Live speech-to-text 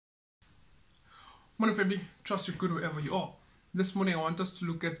Morning, family. Trust you're good wherever you are. This morning, I want us to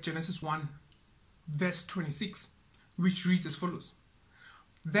look at Genesis 1, verse 26, which reads as follows.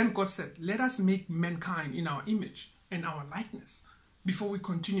 Then God said, let us make mankind in our image and our likeness. Before we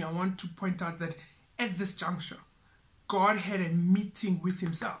continue, I want to point out that at this juncture, God had a meeting with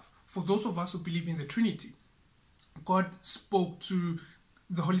himself. For those of us who believe in the Trinity, God spoke to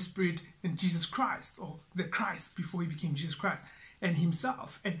the Holy Spirit and Jesus Christ, or the Christ before he became Jesus Christ, and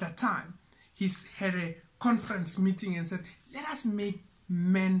himself at that time. He had a conference meeting and said, let us make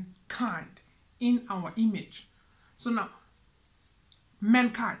mankind in our image. So now,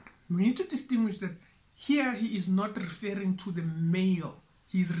 mankind, we need to distinguish that here he is not referring to the male.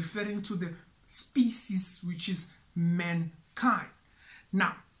 He is referring to the species, which is mankind.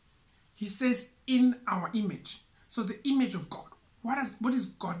 Now, he says in our image. So the image of God. What is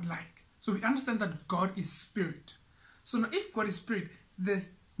God like? So we understand that God is spirit. So now if God is spirit,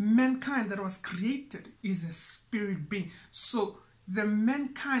 there's mankind that was created is a spirit being. So the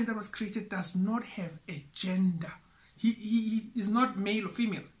mankind that was created does not have a gender. He is not male or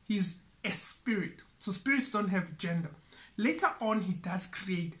female. He's a spirit. So spirits don't have gender. Later on, he does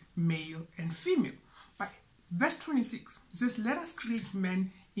create male and female. But verse 26, it says, let us create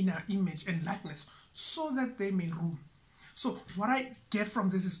man in our image and likeness so that they may rule. So what I get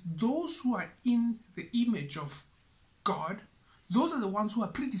from this is those who are in the image of God, those are the ones who are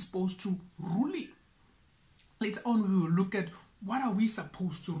predisposed to ruling. Later on, we will look at what are we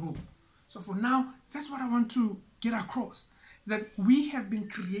supposed to rule. So for now, that's what I want to get across, that we have been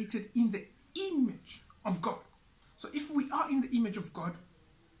created in the image of God. So if we are in the image of God,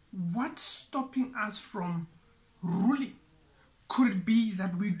 what's stopping us from ruling? Could it be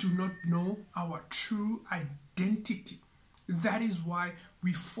that we do not know our true identity? That is why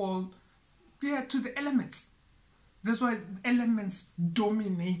we fall to the elements. That's why elements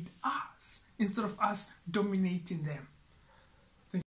dominate us instead of us dominating them.